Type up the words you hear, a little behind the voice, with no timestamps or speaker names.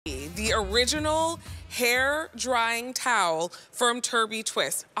the original hair drying towel from Turbie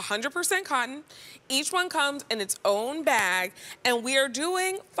Twist. 100% cotton. Each one comes in its own bag, and we are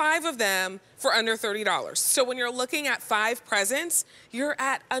doing 5 of them for under $30. So when you're looking at 5 presents, you're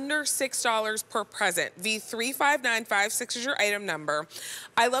at under $6 per present. V35956 is your item number.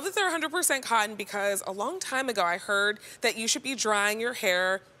 I love that they're 100% cotton because a long time ago I heard that you should be drying your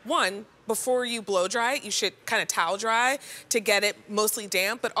hair, before you blow dry it, you should kind of towel dry to get it mostly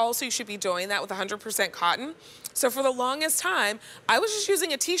damp, but also you should be doing that with 100% cotton. So for the longest time, I was just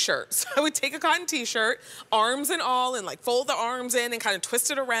using a t-shirt. So I would take a cotton t-shirt, arms and all, and like fold the arms in and kind of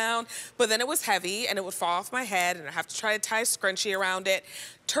twist it around, but then it was heavy and it would fall off my head and I have to try to tie a scrunchie around it.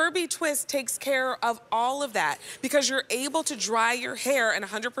 Turbie Twist takes care of all of that because you're able to dry your hair in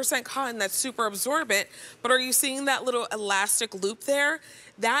 100% cotton that's super absorbent, but are you seeing that little elastic loop there?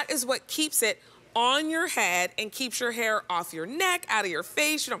 That is what keeps it on your head and keeps your hair off your neck, out of your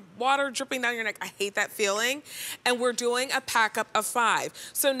face. You don't have water dripping down your neck. I hate that feeling. And we're doing a pack up of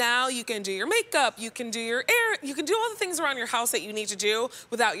 5. So now you can do your makeup, you can do your hair, you can do all the things around your house that you need to do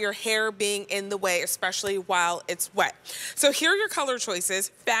without your hair being in the way, especially while it's wet. So here are your color choices.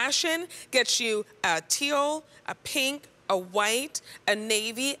 Fashion gets you a teal, a pink, a white, a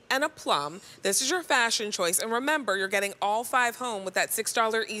navy, and a plum. This is your fashion choice. And remember, you're getting all 5 home with that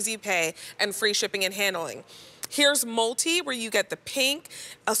 $6 easy pay and free shipping and handling. Here's multi, where you get the pink,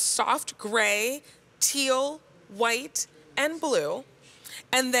 a soft gray, teal, white, and blue.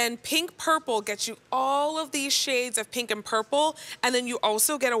 And then pink purple gets you all of these shades of pink and purple, and then you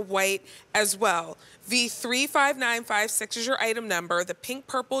also get a white as well. V35956 is your item number. The pink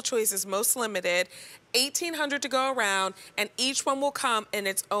purple choice is most limited. 1,800 to go around, and each one will come in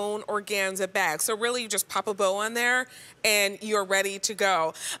its own organza bag. So really, you just pop a bow on there, and you're ready to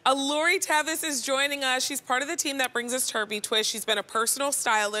go. Lori Tevis is joining us. She's part of the team that brings us Turbie Twist. She's been a personal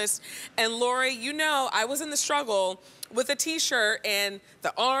stylist. And Lori, you know, I was in the struggle with a t-shirt and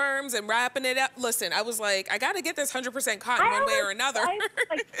the arms and wrapping it up. Listen, I was like, I got to get this 100% cotton one way or another. I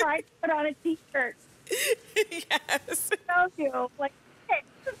like tried to put on a t-shirt. Yes. I told you, like, hey,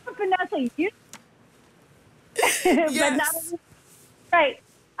 this is for Vanessa. You Yes. but not right.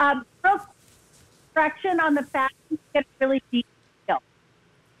 Real correction on the fashion gets really deep.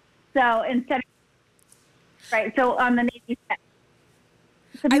 So instead of, right, so on the navy set.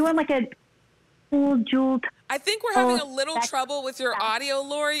 So if you want like a cool jewel. I think we're having a little trouble with your audio,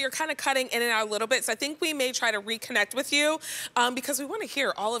 Lori. You're kind of cutting in and out a little bit, so I think we may try to reconnect with you because we want to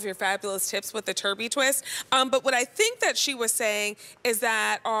hear all of your fabulous tips with the Turbie Twist. But what I think that she was saying is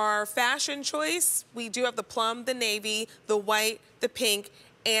that our fashion choice, we do have the plum, the navy, the white, the pink,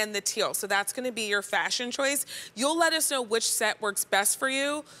 and the teal. So that's going to be your fashion choice. You'll let us know which set works best for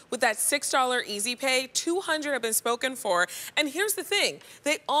you. With that $6 easy pay, 200 have been spoken for. And here's the thing,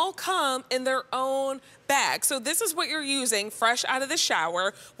 they all come in their own bag. So this is what you're using fresh out of the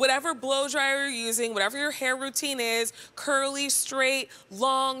shower. Whatever blow dryer you're using, whatever your hair routine is, curly, straight,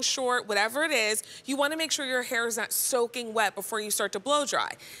 long, short, whatever it is, you want to make sure your hair is not soaking wet before you start to blow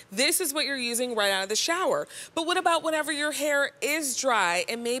dry. This is what you're using right out of the shower. But what about whenever your hair is dry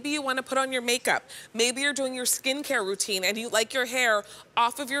and maybe you want to put on your makeup? Maybe you're doing your skincare routine and you like your hair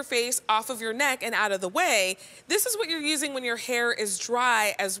off of your face, off of your neck, and out of the way. This is what you're using when your hair is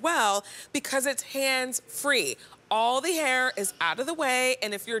dry as well, because it's hands-free. All the hair is out of the way,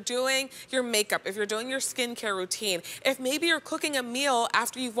 and if you're doing your makeup, if you're doing your skincare routine, if maybe you're cooking a meal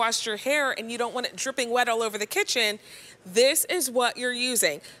after you've washed your hair and you don't want it dripping wet all over the kitchen, this is what you're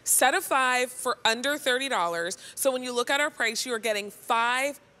using. Set of 5 for under $30. So when you look at our price, you are getting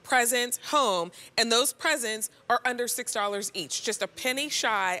 5 presents home, and those presents are under $6 each, just a penny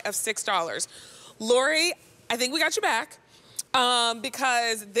shy of $6. Lori, I think we got you back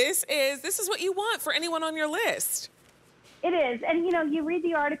because this is what you want for anyone on your list. It is, and you know, you read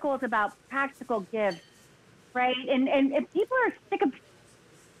the articles about practical gifts, right? And people are sick of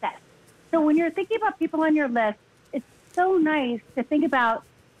that. So when you're thinking about people on your list, it's so nice to think about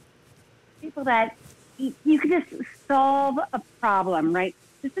people that you can just solve a problem, right?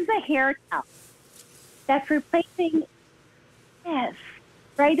 This is a hair towel that's replacing this,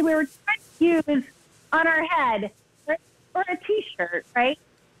 right? We were trying to use on our head or a t-shirt, right?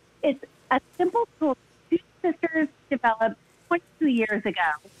 It's a simple tool 2 sisters developed 22 years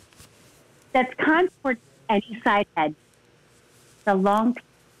ago that's contoured any side head. It's a long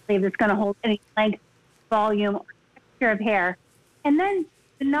sleeve that's going to hold any length, volume, or texture of hair. And then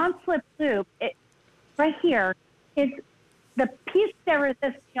the non-slip loop, right here, is the piece de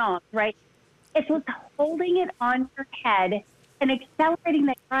resistance, right? It's what's holding it on your head and accelerating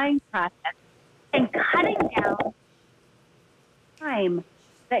the drying process and cutting down time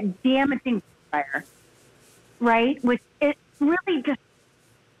that damaging fire, right? Which it really just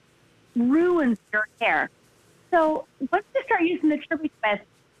ruins your hair. So once you start using the Turbie Twist,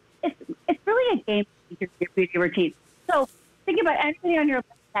 it's really a game changer for your beauty routine. So think about anybody on your list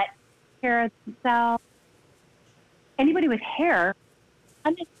that hair themselves, anybody with hair.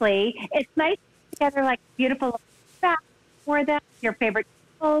 Honestly, it's nice to put together like beautiful facts for them, your favorite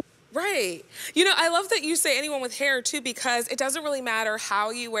people. Right. You know, I love that you say anyone with hair too, because it doesn't really matter how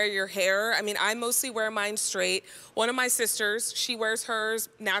you wear your hair. I mean, I mostly wear mine straight. One of my sisters, she wears hers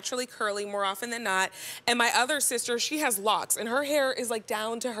naturally curly more often than not. And my other sister, she has locks and her hair is like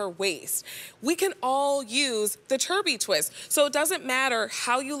down to her waist. We can all use the Turbie Twist. So it doesn't matter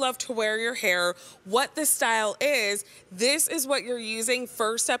how you love to wear your hair, what the style is, this is what you're using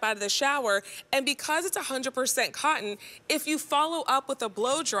first step out of the shower. And because it's 100% cotton, if you follow up with a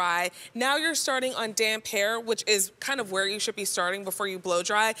blow dry, now you're starting on damp hair, which is kind of where you should be starting before you blow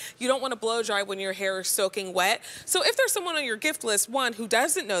dry. You don't want to blow dry when your hair is soaking wet. So if there's someone on your gift list, one, who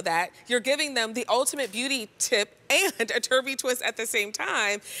doesn't know that, you're giving them the ultimate beauty tip and a Turbie Twist at the same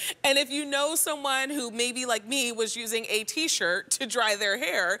time. And if you know someone who maybe like me was using a t-shirt to dry their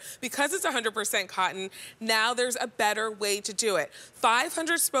hair, because it's 100% cotton, now there's a better way to do it.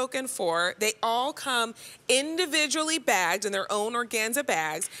 500 spoken for, they all come individually bagged in their own organza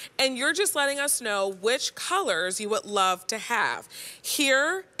bags, and you're just letting us know which colors you would love to have.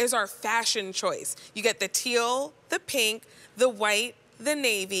 Here is our fashion choice. You get the teal, the pink, the white, the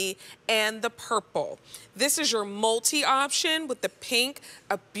navy, and the purple. This is your multi option with the pink,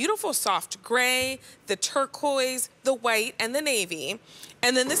 a beautiful soft gray, the turquoise, the white, and the navy.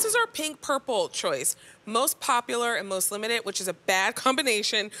 And then this is our pink purple choice. Most popular and most limited, which is a bad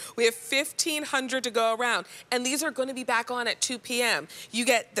combination. We have 1,500 to go around, and these are going to be back on at 2 p.m. You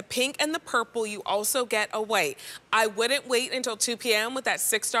get the pink and the purple. You also get a white. I wouldn't wait until 2 p.m. with that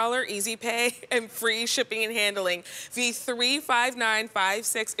 $6 easy pay and free shipping and handling.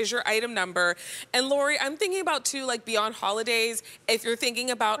 V35956 is your item number. And Lori, I'm thinking about too, like beyond holidays, if you're thinking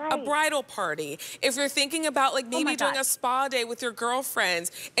about a bridal party, if you're thinking about like maybe doing a spa day with your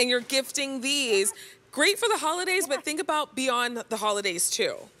girlfriends and you're gifting these. Great for the holidays, but think about beyond the holidays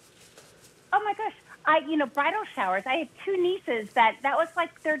too. Oh my gosh. Bridal showers. I have two nieces that was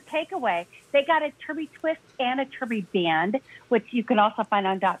like their takeaway. They got a Turbie Twist and a Turbie band, which you can also find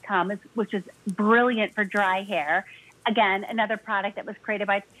on .com, which is brilliant for dry hair. Again, another product that was created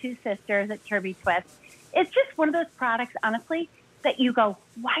by two sisters at Turbie Twist. It's just one of those products, honestly, that you go,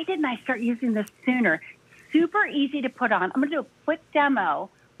 why didn't I start using this sooner? Super easy to put on. I'm going to do a quick demo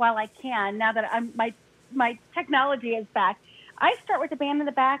while I can, now that my technology is back. I start with the band in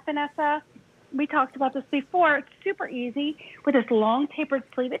the back, Vanessa. We talked about this before. It's super easy with this long tapered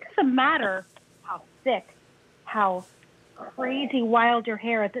sleeve. It doesn't matter how thick, how crazy wild your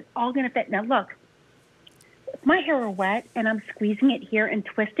hair is. It's all going to fit. Now look, if my hair are wet and I'm squeezing it here and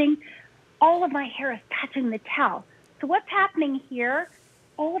twisting, all of my hair is touching the towel. So what's happening here?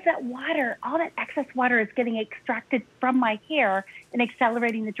 All of that water, all that excess water is getting extracted from my hair and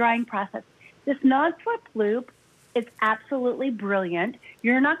accelerating the drying process. This non-slip loop is absolutely brilliant.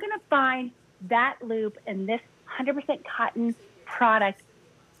 You're not going to find that loop in this 100% cotton product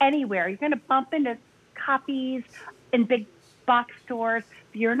anywhere. You're going to bump into copies in big box stores.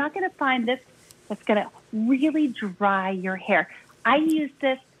 You're not going to find this that's going to really dry your hair. I used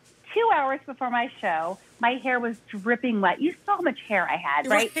this 2 hours before my show. My hair was dripping wet. You saw how much hair I had,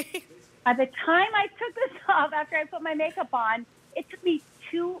 right? By the time I took this off, after I put my makeup on, it took me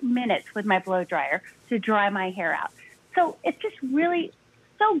 2 minutes with my blow dryer to dry my hair out. So it's just really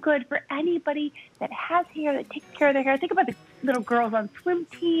so good for anybody that has hair, that takes care of their hair. Think about the little girls on swim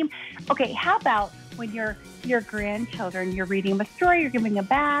team. Okay, how about when your grandchildren, you're reading them a story, you're giving them a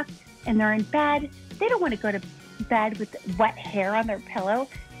bath, and they're in bed. They don't want to go to bed with wet hair on their pillow.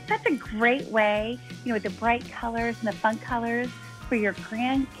 That's a great way, with the bright colors and the fun colors for your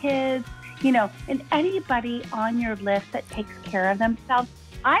grandkids, and anybody on your list that takes care of themselves.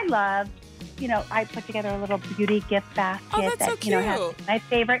 I love, I put together a little beauty gift basket that, so has my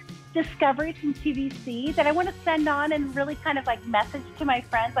favorite discoveries from QVC that I want to send on and really kind of like message to my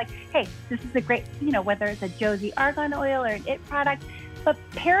friends like, hey, this is a great, whether it's a Josie Argan Oil or an IT product, but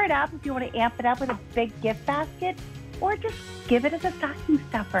pair it up if you want to amp it up with a big gift basket. Or just give it as a stocking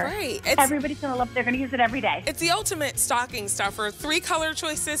stuffer. Right. Everybody's going to love it. They're going to use it every day. It's the ultimate stocking stuffer. 3 color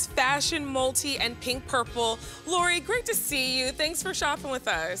choices, fashion, multi, and pink purple. Lori, great to see you. Thanks for shopping with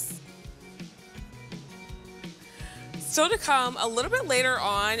us. So to come, a little bit later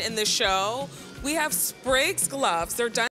on in the show, we have Spriggs gloves. They're done